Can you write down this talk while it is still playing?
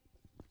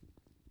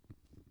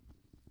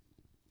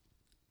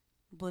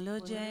बोलो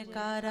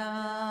जयकारा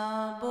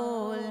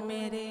बोल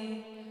मेरे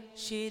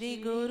श्री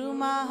गुरु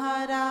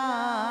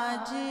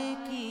महाराज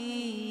की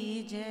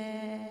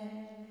जय।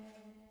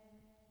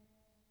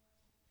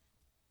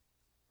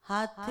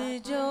 हाथ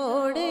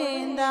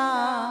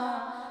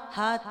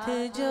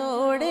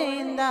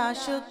जोड़ेंदा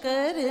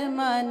शुकर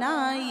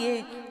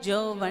मनाइए जो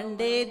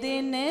वंडे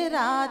दिन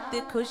रात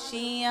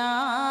खुशियाँ,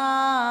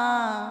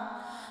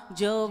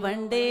 जो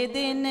वंडे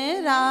दिन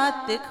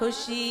रात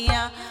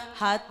खुशियाँ।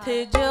 हाथ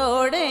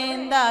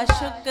जोड़ेंदा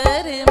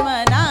शुकर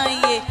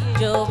मनाइए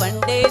जो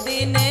वंडे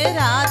दिन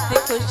रात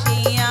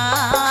खुशियाँ,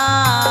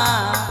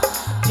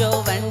 जो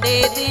वंडे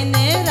दिन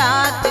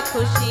रात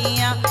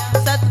खुशियाँ।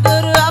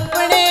 सतगुरु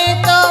अपने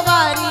तो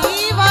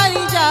वारी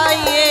वारी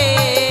जाइए,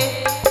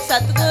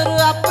 सतगुरु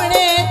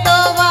अपने तो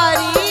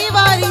वारी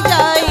वारी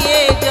जाइए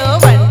जो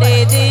वंडे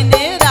दिन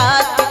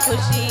रात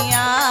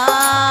खुशियाँ,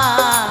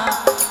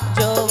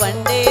 जो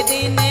वंडे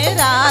दिन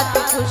रात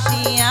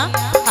खुशियाँ।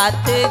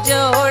 हाथ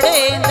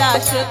जोड़ेंदा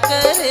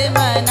शुक्र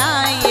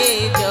मनाइए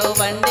जो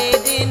वंडे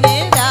दिन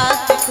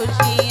रात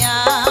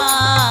खुशियाँ,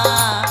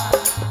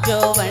 जो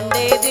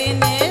वंडे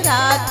दिन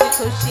रात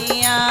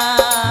खुशियाँ।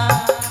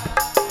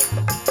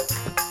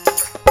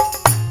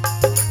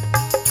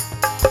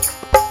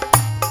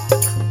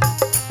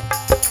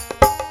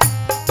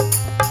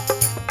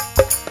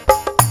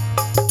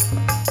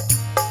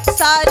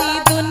 सारी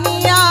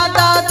दुनिया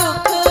दा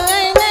दुख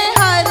इन्हें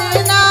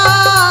हरना,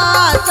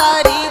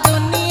 सारी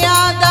दुनिया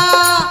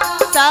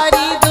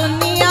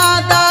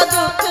दा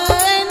दुख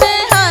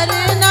इन्हें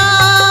हरना।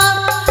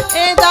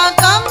 एदा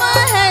कम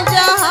है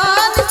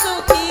जहान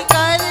सुखी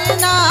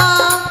करना,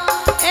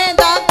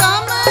 एदा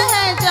कम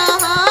है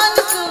जहान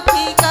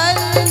सुखी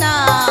करना।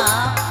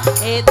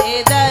 एदे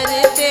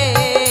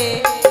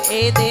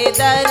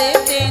दर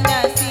ते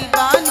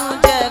नसीबानू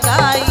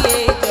जगाइए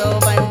जो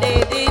वंडे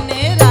दिन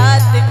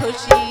रात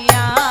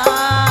खुशियाँ,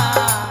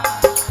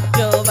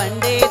 जो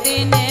वंडे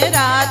दिन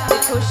रात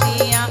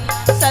खुशियाँ।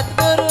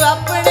 सतगुरु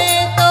अपने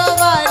तो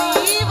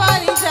वारी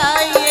वारी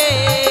जाइए,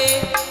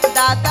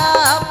 दाता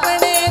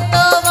अपने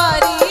तो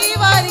वारी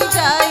वारी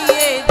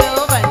जाइए जो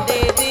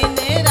वंडे दिन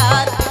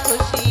रात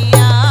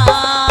खुशियाँ,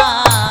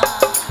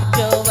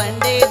 जो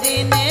वंडे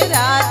दिन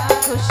रात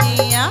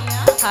खुशियाँ।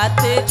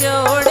 हाथ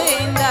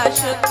जोड़ेंदा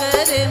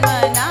शुक्र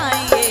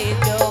मनाइए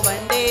जो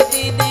वंडे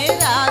दिन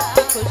रात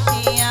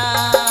खुशियाँ।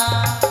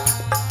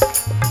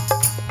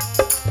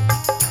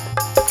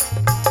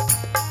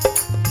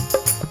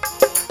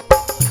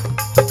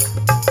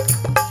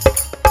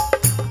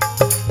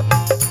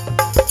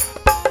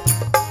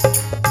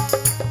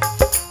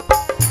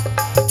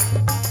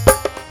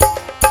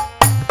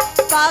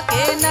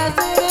 पाके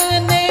नजर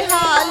ने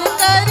हाल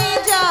करी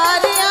जा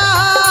रिया,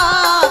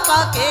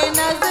 पाके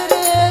नजर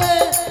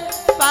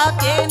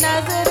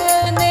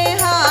ने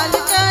हाल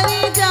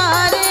करी जा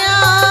रिया।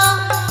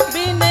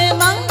 बिन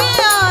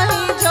मंगिया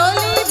ही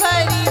झोली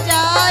भरी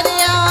जा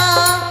रिया,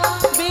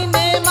 बिन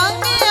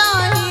मंगिया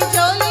ही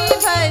झोली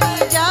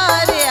भरी जा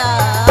रिया।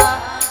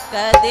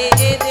 कदे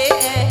दे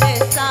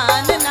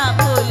एहसान ना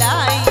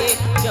भुलाइए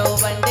जो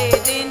वंडे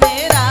दिन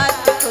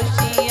रात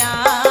खुशियाँ,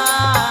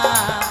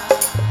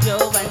 जो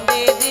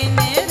वंडे दिन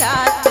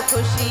रात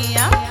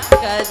खुशियाँ।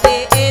 कदे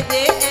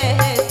दे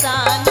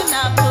एहसान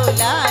ना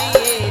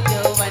भुलाइए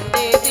जो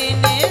वंडे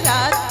दिन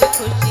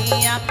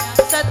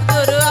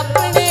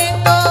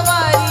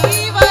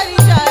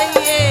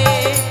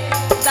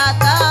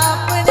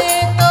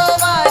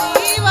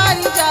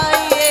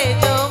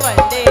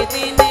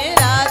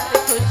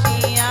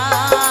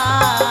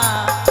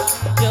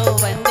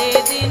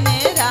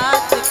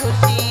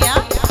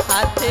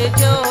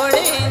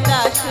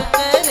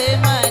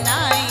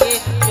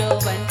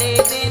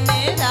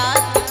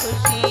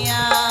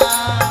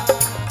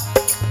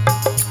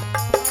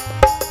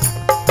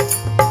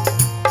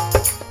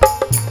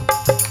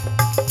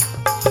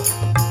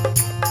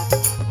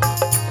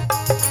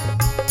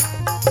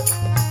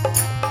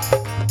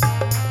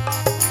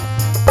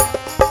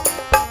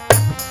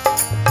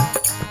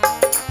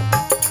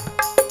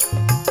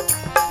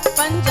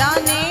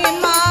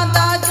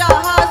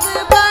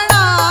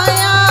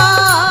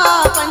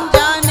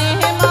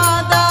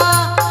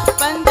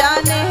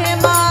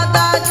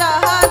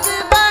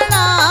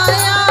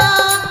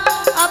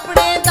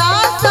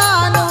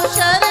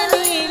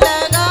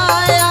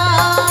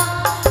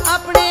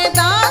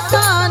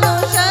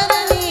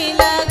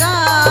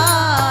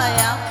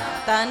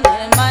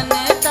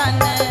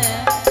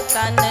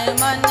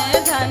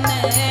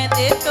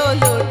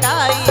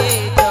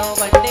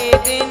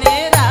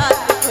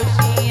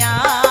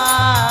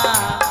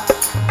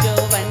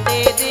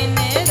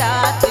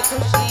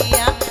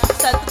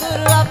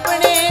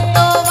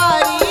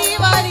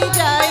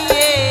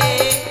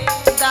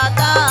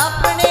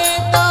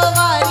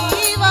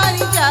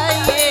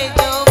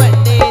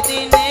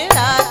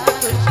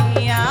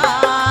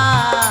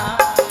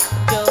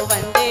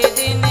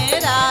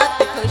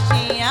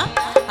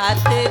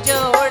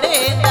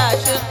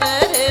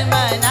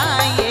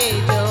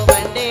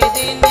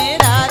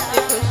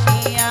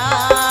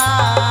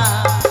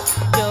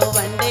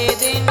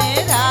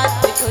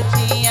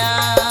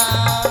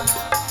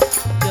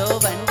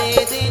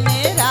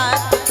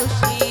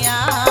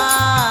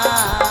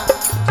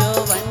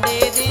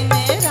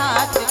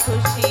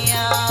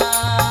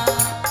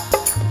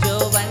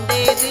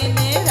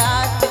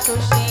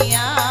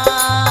खुशियाँ,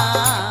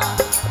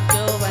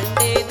 जो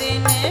वंडे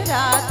दिन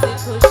रात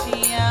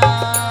खुशियाँ।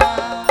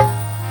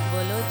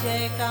 बोलो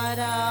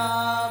जयकारा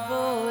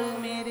बोल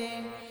मेरे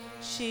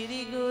श्री